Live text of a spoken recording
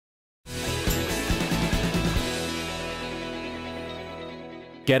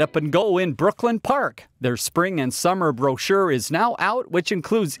Get up and go in Brooklyn Park. Their spring and summer brochure is now out, which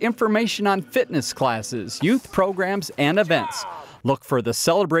includes information on fitness classes, youth programs, and events. Look for the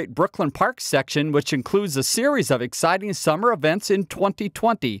Celebrate Brooklyn Park section, which includes a series of exciting summer events in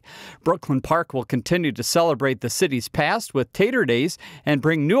 2020. Brooklyn Park will continue to celebrate the city's past with Tater Days and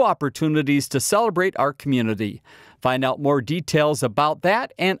bring new opportunities to celebrate our community. Find out more details about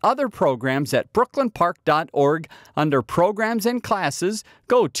that and other programs at brooklynpark.org. Under Programs and Classes,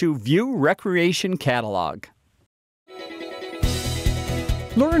 go to View Recreation Catalog.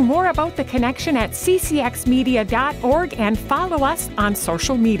 Learn more about the connection at ccxmedia.org and follow us on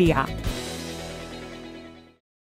social media.